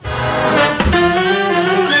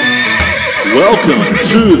Welcome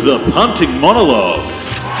to the punting monologue.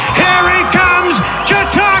 Here he comes,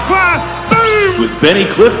 Chautauqua, boom! With Benny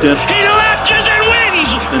Clifton. He latches and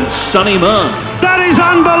wins! And Sonny Munn. That is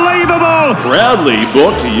unbelievable! Proudly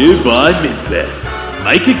brought to you by Midbet.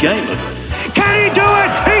 Make a game of it. Can he do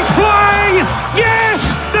it? He's flying!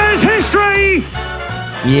 Yes! There's history!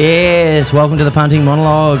 Yes, welcome to the punting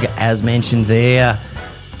monologue, as mentioned there.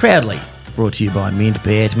 Proudly brought to you by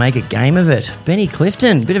MintBet. Make a game of it. Benny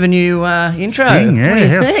Clifton, bit of a new intro. Sting, yeah, what do you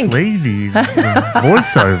how think? sleazy is the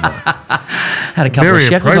voiceover. Had a couple Very of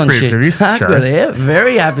shekels on appropriate for this Chautauqua show. there.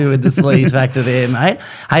 Very happy with the sleaze factor there, mate.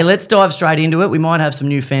 Hey, let's dive straight into it. We might have some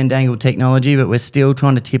new fandangled technology, but we're still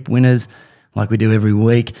trying to tip winners like we do every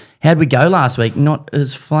week. How'd we go last week? Not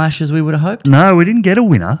as flash as we would have hoped. No, we didn't get a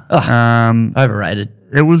winner. Overrated.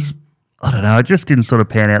 It was, I don't know, it just didn't sort of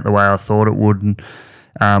pan out the way I thought it would. And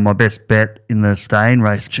my best bet in the staying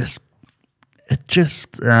race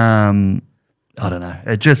I don't know.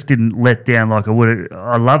 It just didn't let down like I would.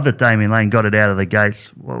 I love that Damien Lane got it out of the gates.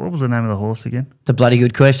 What was the name of the horse again? It's a bloody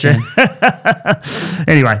good question.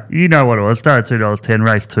 Anyway, you know what it was. Started $2.10,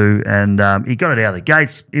 race 2, and he got it out of the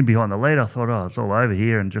gates in behind the lead. I thought, it's all over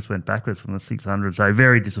here, and just went backwards from the 600. So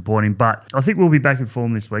very disappointing. But I think we'll be back in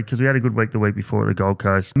form this week because we had a good week the week before at the Gold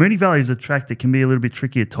Coast. Moonee Valley is a track that can be a little bit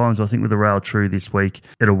tricky at times. I think with the Rail True this week,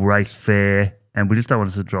 it'll race fair. And we just don't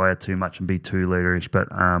want it to dry out too much and be too leaderish. But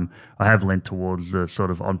I have lent towards the sort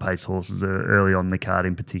of on-pace horses early on in the card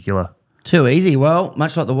in particular. Too easy. Well,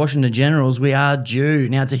 much like the Washington Generals, we are due.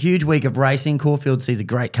 Now, it's a huge week of racing. Caulfield sees a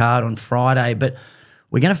great card on Friday, but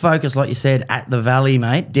we're going to focus, like you said, at the Valley,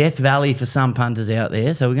 mate. Death Valley for some punters out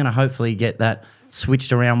there. So we're going to hopefully get that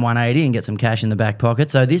switched around 180 and get some cash in the back pocket.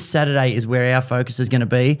 So this Saturday is where our focus is going to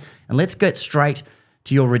be. And let's get straight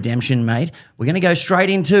to your redemption, mate. We're going to go straight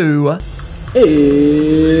into...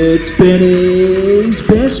 It's Benny's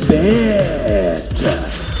Best Bet.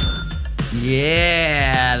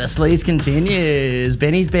 Yeah, the sleaze continues.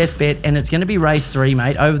 Benny's Best Bet, and it's going to be race 3,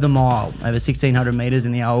 mate, over the mile, over 1,600 metres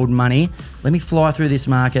in the old money. Let me fly through this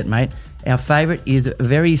market, mate. Our favourite is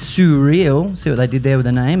Very Surreal. See what they did there with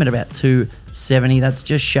the name at about 270. That's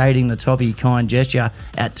just shading the toppy kind gesture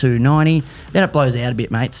at 290. Then it blows out a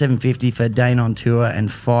bit, mate. 750 for Dane on Tour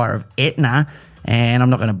and Fire of Etna. And I'm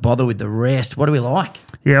not going to bother with the rest. What do we like?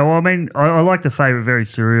 Yeah, well, I mean, I like the favourite Very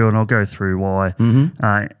Surreal, and I'll go through why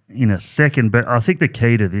in a second. But I think the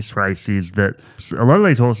key to this race is that a lot of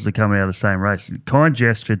these horses are coming out of the same race. Kind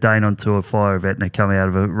Gesture, Dane on Tour, Fire of Etna coming out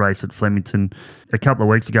of a race at Flemington a couple of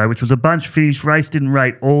weeks ago, which was a bunch finish. Race didn't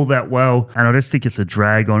rate all that well, and I just think it's a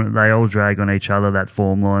drag on it. They all drag on each other, that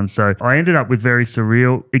form line. So I ended up with Very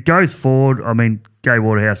Surreal. It goes forward. I mean, Gay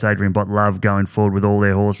Waterhouse, Adrian Bott love going forward with all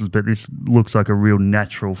their horses, but this looks like a real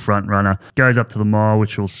natural front runner. Goes up to the mile,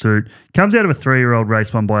 which will suit. Comes out of a 3-year-old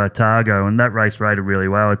race won by Otago, and that race rated really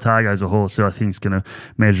well. Otago's a horse who I think is going to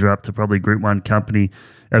measure up to probably Group 1 company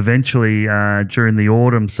eventually during the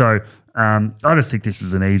autumn. So I just think this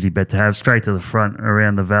is an easy bet to have, straight to the front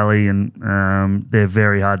around the Valley, and they're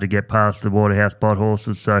very hard to get past the Waterhouse Bott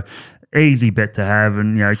horses. So easy bet to have,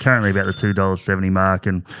 and currently about the $2.70 mark,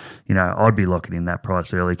 and I'd be locking in that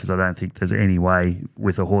price early because I don't think there's any way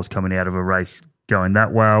with a horse coming out of a race going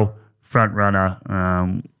that well, front runner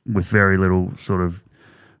with very little sort of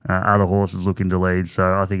other horses looking to lead.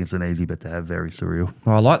 So I think it's an easy bet to have. Very Surreal.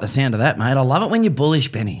 Well, I like the sound of that, mate. I love it when you're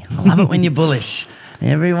bullish, Benny. I love it when you're bullish.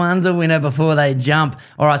 Everyone's a winner before they jump.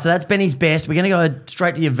 All right, so that's Benny's best. We're going to go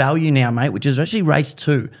straight to your value now, mate, which is actually race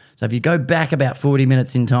 2. So if you go back about 40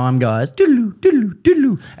 minutes in time, guys, doodaloo, doodaloo,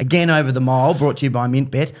 doodaloo, again over the mile, brought to you by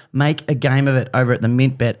MintBet. Make a game of it over at the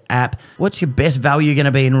MintBet app. What's your best value going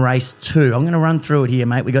to be in race 2? I'm going to run through it here,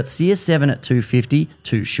 mate. We got Sear 7 at 250,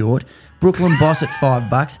 too short. Brooklyn Boss at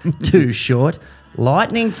 $5, too short.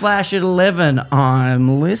 Lightning Flash at 11,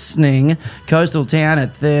 I'm listening. Coastal Town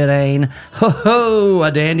at 13. Ho-ho,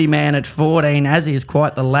 a Dandy Man at 14, as is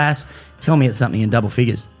quite the lass. Tell me it's something in double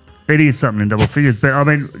figures. It is something in double figures. But, I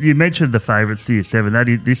mean, you mentioned the favourite,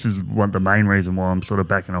 CS7. This is the main reason why I'm sort of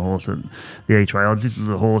backing a horse at the each-way odds. This is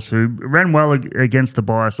a horse who ran well against the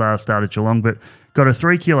bias last start at Geelong, but got a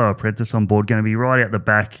 3-kilo apprentice on board, going to be right out the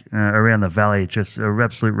back around the Valley. Just an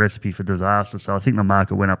absolute recipe for disaster. So I think the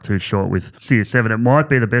market went up too short with CS7. It might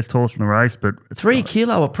be the best horse in the race, but...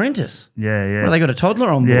 3-kilo apprentice? Yeah. Well, they got a toddler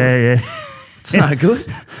on board. Yeah. It's no good.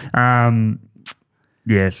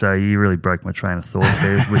 Yeah, so you really broke my train of thought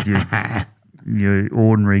there with your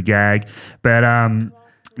ordinary gag. But,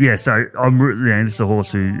 so this is a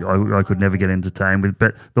horse who I could never get entertained with.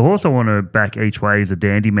 But the horse I want to back each way is a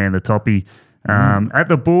Dandy Man, the toppy. At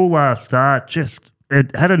the Bull last start, just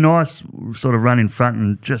it had a nice sort of run in front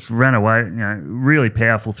and just ran away, really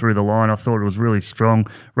powerful through the line. I thought it was really strong.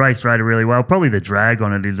 Race rated really well. Probably the drag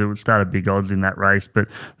on it is it would start at big odds in that race, but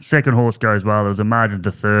the second horse goes well. There was a margin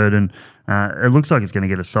to third, and it looks like it's going to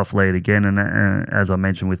get a soft lead again. And as I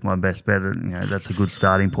mentioned with my best bet, that's a good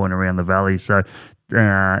starting point around the valley. So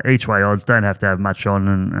each way odds, don't have to have much on,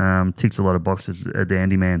 and ticks a lot of boxes, a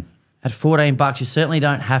dandy man. At $14, you certainly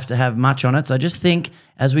don't have to have much on it. So just think,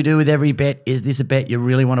 as we do with every bet, is this a bet you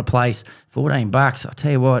really want to place? $14, I'll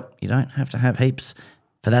tell you what, you don't have to have heaps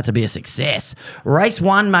for that to be a success. Race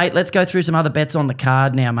 1, mate. Let's go through some other bets on the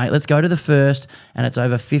card now, mate. Let's go to the first, and it's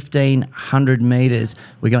over 1,500 metres.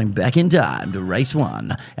 We're going back in time to race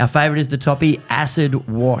 1. Our favourite is the toppy Acid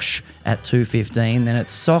Wash at $2.15. Then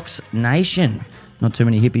it's Socks Nation. Not too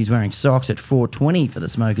many hippies wearing socks at $4.20 for the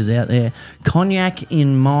smokers out there. Cognac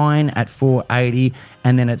in Mine at $4.80.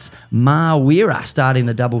 And then it's Mawira starting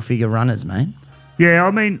the double-figure runners, mate. Yeah,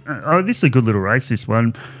 I mean, this is a good little race, this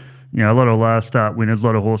one. A lot of last start winners, a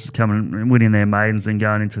lot of horses coming and winning their maidens and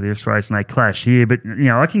going into this race, and they clash here. But,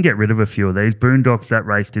 I can get rid of a few of these. Boondocks, that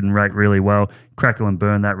race didn't rate really well. Crackle and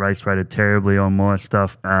Burn, that race rated terribly on my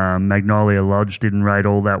stuff. Magnolia Lodge didn't rate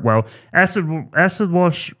all that well. Acid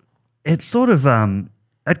Wash... It's sort of,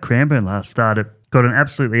 at Cranbourne last start, it got an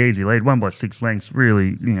absolutely easy lead, won by 6 lengths,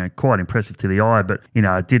 really, quite impressive to the eye, but,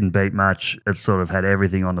 it didn't beat much. It sort of had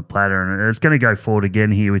everything on the platter, and it's going to go forward again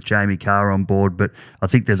here with Jamie Carr on board, but I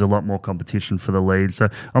think there's a lot more competition for the lead. So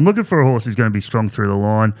I'm looking for a horse who's going to be strong through the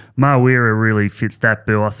line. Mawira really fits that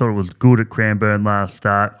bill. I thought it was good at Cranbourne last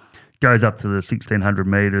start. Goes up to the 1,600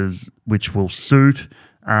 metres, which will suit.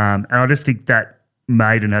 And I just think that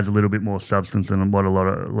maiden has a little bit more substance than what a lot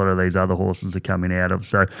of these other horses are coming out of.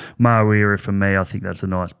 So Mawira, for me, I think that's a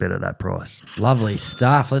nice bet at that price. Lovely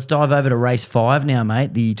stuff. Let's dive over to race 5 now,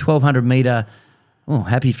 mate. The 1,200 metre,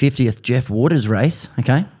 happy 50th Jeff Waters race.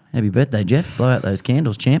 Okay, happy birthday, Jeff. Blow out those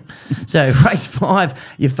candles, champ. So race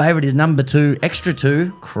 5, your favourite is number 2, Extra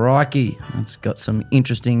 2. Crikey, it's got some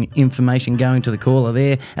interesting information going to the caller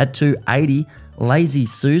there. At $2.80, Lazy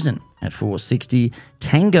Susan at $4.60,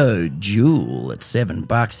 Tango Jewel at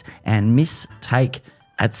 $7, and Miss Take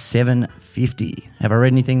at $7.50. Have I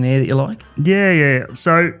read anything there that you like? Yeah.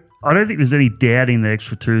 So I don't think there's any doubting the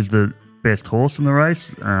Extra 2 is the best horse in the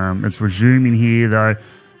race. It's resuming here, though.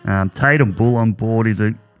 Tatum Bull on board is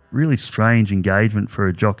a really strange engagement for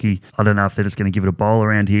a jockey. I don't know if they're just going to give it a bowl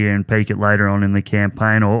around here and peak it later on in the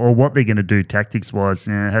campaign, or what they're going to do tactics-wise.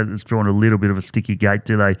 It's drawn a little bit of a sticky gate.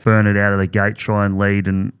 Do they burn it out of the gate, try and lead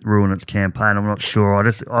and ruin its campaign? I'm not sure.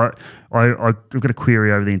 I've got a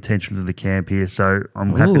query over the intentions of the camp here, so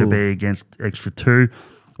I'm happy to be against Extra 2.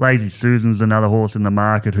 Lazy Susan's another horse in the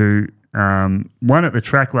market who won at the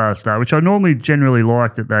track last start, which I normally generally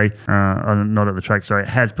like that they, not at the track, sorry, it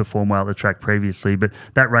has performed well at the track previously, but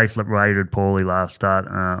that race rated poorly last start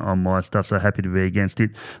on my stuff, so happy to be against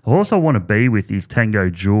it. The horse I want to be with is Tango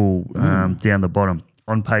Jewel down the bottom.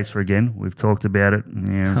 On pace for again, we've talked about it,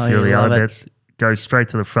 a few of the other bets. Goes straight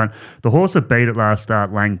to the front. The horse that beat it last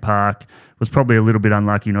start, Lang Park, was probably a little bit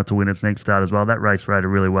unlucky not to win its next start as well. That race rated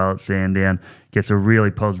really well at Sandown. Gets a really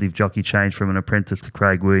positive jockey change from an apprentice to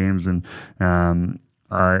Craig Williams, and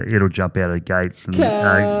it'll jump out of the gates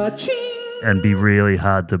and be really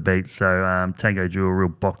hard to beat. So Tango Jewel, a real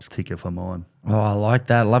box ticker for mine. Oh, I like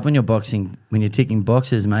that. I love when you're ticking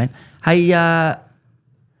boxes, mate. Hey, you a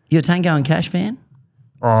Tango and Cash fan?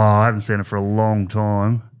 Oh, I haven't seen it for a long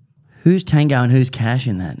time. Who's Tango and who's Cash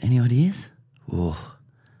in that? Any ideas? Oh.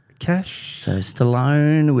 Cash? So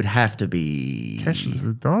Stallone would have to be... Cash is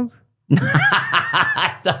the dog?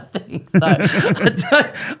 I don't think so.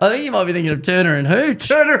 I think you might be thinking of Turner and Hooch.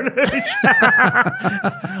 Turner and Hooch.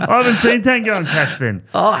 I haven't seen Tango and Cash then.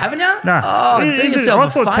 Oh, haven't you? No. Oh, do yourself I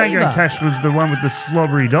thought Tango and Cash was the one with the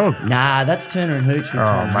slobbery dog. Nah, that's Turner and Hooch with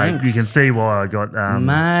Tom Hanks. You can see why I got...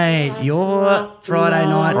 mate, your Friday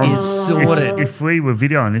night is sorted. If we were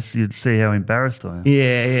videoing this, you'd see how embarrassed I am.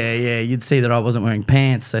 Yeah. You'd see that I wasn't wearing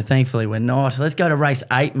pants, so thankfully we're not. Let's go to race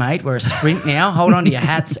 8, mate. We're a sprint now. Hold on to your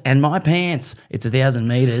hats and my pants. It's 1,000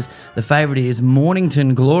 metres. The favourite is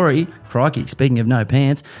Mornington Glory. Crikey, speaking of no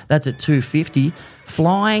pants, that's at $2.50.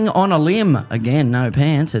 Flying on a Limb, again, no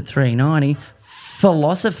pants, at $3.90.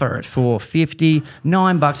 Philosopher at $4.50.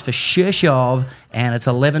 $9 for Shirshov, and it's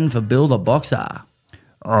 $11 for Bill the Boxer.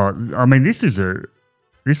 Oh, I mean, this is an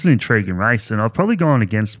intriguing race, and I've probably gone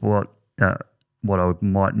against what I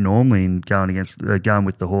might normally in going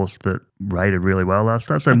with the horse that rated really well last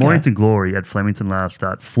start. So Mornington Glory at Flemington last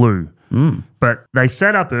start flew, but they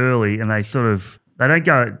sat up early and they they don't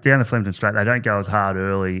go down the Flemington Straight. They don't go as hard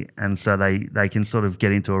early, and so they can sort of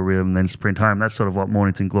get into a rhythm and then sprint home. That's sort of what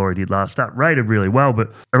Mornington Glory did last start. Rated really well,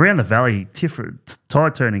 but around the valley, different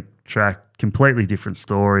tight turning track, completely different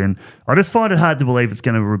story. And I just find it hard to believe it's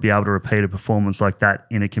going to be able to repeat a performance like that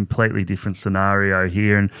in a completely different scenario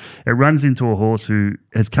here. And it runs into a horse who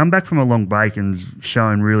has come back from a long break and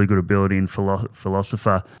shown really good ability in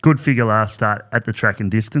Philosopher. Good figure last start at the track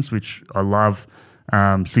and distance, which I love.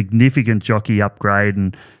 Significant jockey upgrade,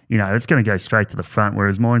 and it's going to go straight to the front.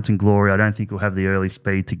 Whereas Mornington Glory, I don't think will have the early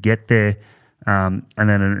speed to get there. And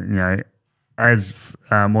then as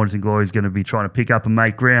Mornington Glory is going to be trying to pick up and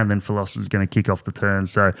make ground, then Philosopher's going to kick off the turn.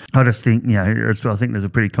 So I just think I think there's a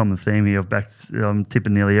pretty common theme here. I'm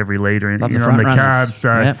tipping nearly every leader on the card.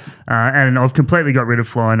 So yep. And I've completely got rid of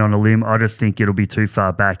flying on a limb. I just think it'll be too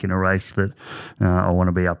far back in a race that I want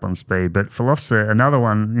to be up on speed. But Philosopher, another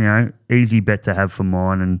one, easy bet to have for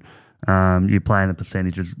mine, and you're playing the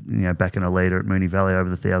percentages, back in a leader at Moonee Valley over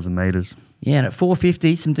the 1,000 metres. Yeah, and at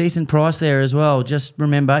 $4.50, some decent price there as well. Just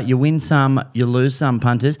remember, you win some, you lose some,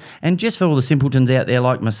 punters. And just for all the simpletons out there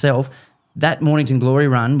like myself, that Mornington Glory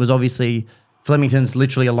run was obviously Flemington's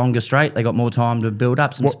literally a longer straight. They got more time to build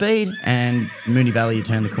up some speed, and Moonee Valley, you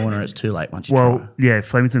turn the corner, it's too late once you try. Yeah,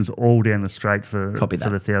 Flemington's all down the straight for the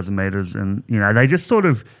 1,000 metres. And, they just sort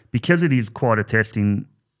of, because it is quite a testing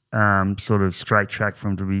sort of straight track for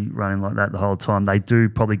them to be running like that the whole time, they do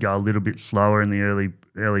probably go a little bit slower in the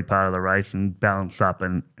early part of the race and balance up,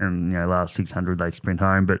 and last 600 they sprint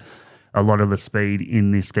home. But a lot of the speed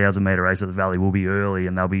in this 1,000-metre race at the Valley will be early,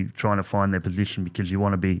 and they'll be trying to find their position because you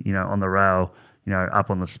want to be on the rail, up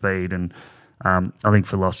on the speed. And I think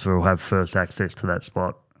Philosopher will have first access to that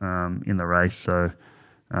spot in the race. So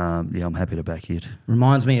I'm happy to back it.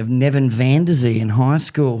 Reminds me of Nevin Vanderzee in high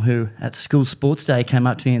school, who at school sports day came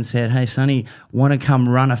up to me and said, "Hey, Sonny, want to come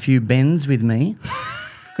run a few bends with me?"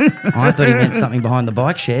 I thought he meant something behind the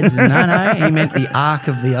bike sheds. And no, he meant the arc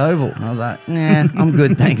of the oval. And I was like, nah, I'm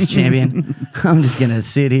good, thanks, champion. I'm just going to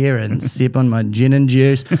sit here and sip on my gin and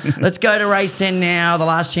juice. Let's go to race 10 now, the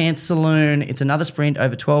Last Chance Saloon. It's another sprint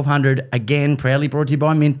over 1,200. Again, proudly brought to you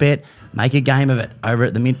by MintBet. Make a game of it over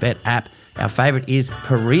at the MintBet app. Our favourite is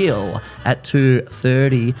Peril at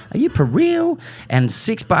 $2.30. Are you Peril? And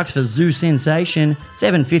 $6 for Zoo Sensation,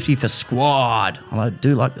 $7.50 for Squad. Well, I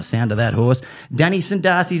do like the sound of that horse. Danny St.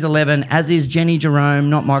 Darcy's 11, as is Jenny Jerome,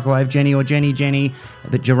 not Microwave Jenny or Jenny.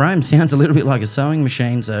 But Jerome sounds a little bit like a sewing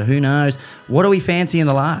machine, so who knows? What do we fancy in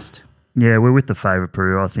the last? Yeah, we're with the favourite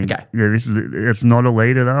Peru, I think. Okay. Yeah, it's not a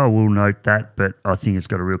leader though, I will note that, but I think it's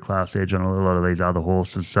got a real class edge on a lot of these other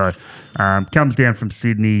horses. So comes down from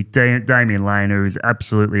Sydney. Damien Lane, who is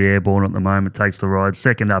absolutely airborne at the moment, takes the ride.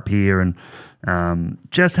 Second up here, and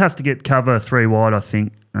just has to get cover 3 wide, I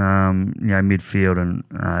think, midfield, and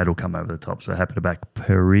it'll come over the top. So happy to back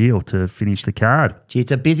Peru to finish the card. Gee,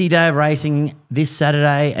 it's a busy day of racing this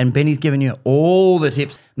Saturday, and Benny's given you all the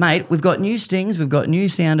tips. Mate, we've got new stings, we've got new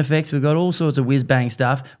sound effects, we've got all sorts of whiz-bang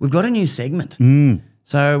stuff. We've got a new segment.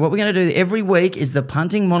 So what we're going to do every week is the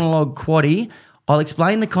punting monologue quaddie. I'll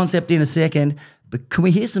explain the concept in a second, but can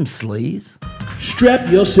we hear some sleaze?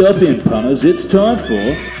 Strap yourself in, punters. It's time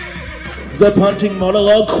for the Punting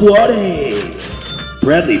Monologue Quaddie.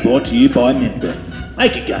 Proudly brought to you by MintBet.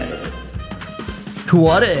 Make a game of it.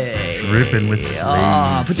 Quaddie. Dripping with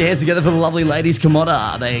sleaze. Put your hands together for the lovely ladies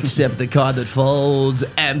Comoda. They accept the kind that folds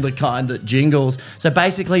and the kind that jingles. So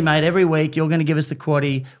basically, mate, every week you're going to give us the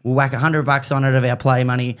quaddie. We'll whack $100 on it of our play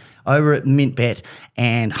money over at MintBet,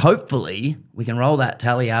 and hopefully we can roll that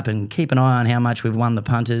tally up and keep an eye on how much we've won the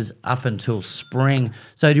punters up until spring.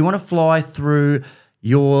 So do you want to fly through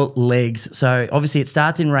your legs? So obviously it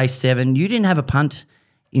starts in race 7. You didn't have a punt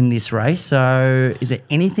in this race, so is there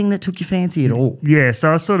anything that took your fancy at all? Yeah,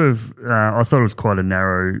 so I sort of I thought it was quite a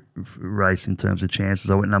narrow race in terms of chances.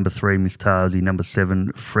 I went number 3, Miss Tarzi, number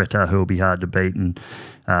 7, Fretta, who will be hard to beat, and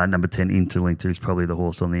number 10, Interlinked, who's probably the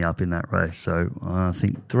horse on the up in that race. So I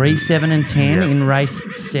think 3, 7 and 10 in race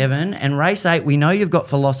 7. And race 8, we know you've got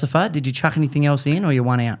Philosopher. Did you chuck anything else in, or you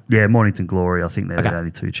one out? Yeah, Mornington Glory. I think they're the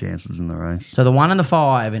only 2 chances in the race. So the 1 and the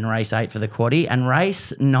 5 in race 8 for the quaddie. And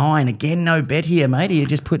race 9, again, no bet here, mate. Are you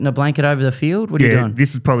just putting a blanket over the field? What are you doing?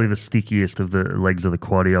 This is probably the stickiest of the legs of the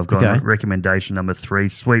quaddie. I've got recommendation number 3,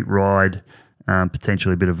 Sweet Ride.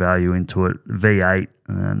 Potentially a bit of value into it. V8,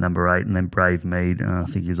 number 8, and then Brave Mead. I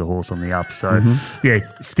think he's a horse on the up. So,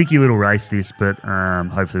 sticky little race this, but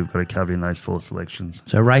hopefully we've got it covered in those 4 selections.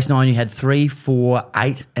 So race 9, you had 3, 4,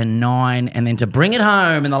 8 and 9. And then to bring it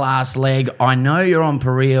home in the last leg, I know you're on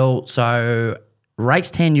Peril. So race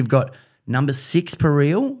 10, you've got number 6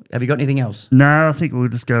 Peril. Have you got anything else? No, I think we'll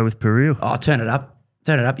just go with Peril. Oh, turn it up.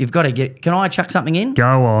 Turn it up. You've got to get. Can I chuck something in?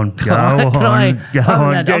 Go on. Go on.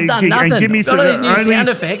 I've done nothing. And give me I've got all these new only, sound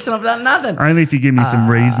effects and I've done nothing. Only if you give me some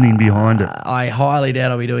reasoning behind it. I highly doubt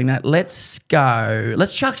I'll be doing that. Let's go.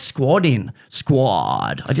 Let's chuck squad in.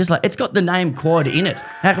 Squad. It's got the name quad in it.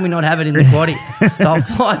 How can we not have it in the quaddie? So I'll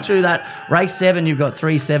fly through that. Race 7, you've got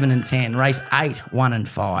 3, 7 and 10. Race 8, 1 and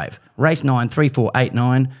 5. Race 9, 3, 4, 8,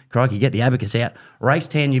 9. Crikey, get the abacus out. Race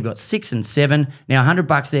 10, you've got 6 and 7. Now,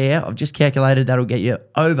 $100 there. I've just calculated that'll get you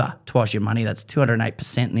over twice your money. That's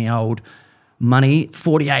 208% in the old money.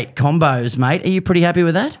 48 combos, mate. Are you pretty happy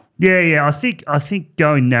with that? Yeah. I think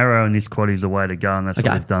going narrow in this quaddie is the way to go, and that's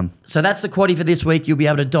what we've done. So that's the quaddie for this week. You'll be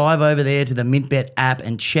able to dive over there to the MintBet app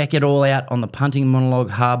and check it all out on the Punting Monologue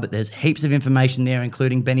Hub. There's heaps of information there,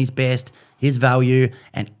 including Benny's best, his value,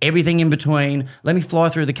 and everything in between. Let me fly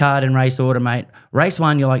through the card in race order, mate. Race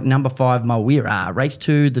 1, you're like number 5, Mawira. Race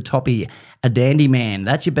 2, the toppy, a Dandy Man.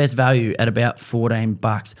 That's your best value at about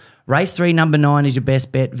 $14. Race 3, number 9 is your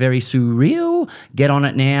best bet, Very Surreal. Get on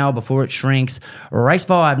it now before it shrinks. Race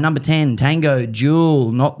 5, number 10, Tango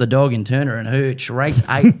Jewel, not the dog in Turner and Hooch. Race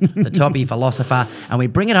 8, the toppy, Philosopher. And we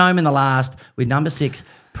bring it home in the last with number 6,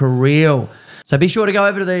 Perreal. So be sure to go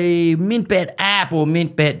over to the MintBet app or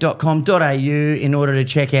mintbet.com.au in order to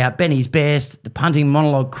check out Benny's best. The Punting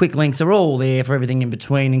Monologue quick links are all there for everything in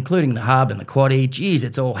between, including the hub and the quaddie. Geez,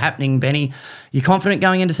 it's all happening, Benny. You confident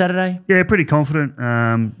going into Saturday? Yeah, pretty confident.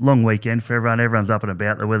 Long weekend for everyone. Everyone's up and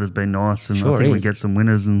about. The weather's been nice, and I think we get some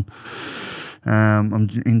winners. And I'm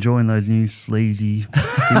enjoying those new sleazy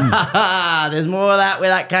skins. There's more of that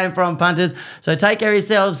where that came from, punters. So take care of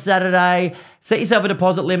yourselves Saturday. Set yourself a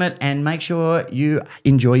deposit limit and make sure you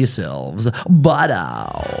enjoy yourselves.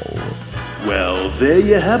 Bye-now. Well, there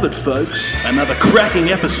you have it, folks. Another cracking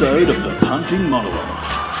episode of the Punting Monologue.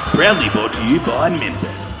 Proudly brought to you by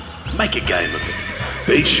MintBet. Make a game of it.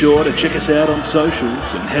 Be sure to check us out on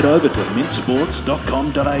socials and head over to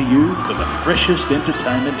mintsports.com.au for the freshest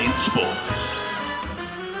entertainment in sports.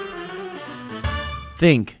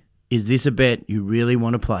 Think, is this a bet you really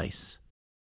want to place?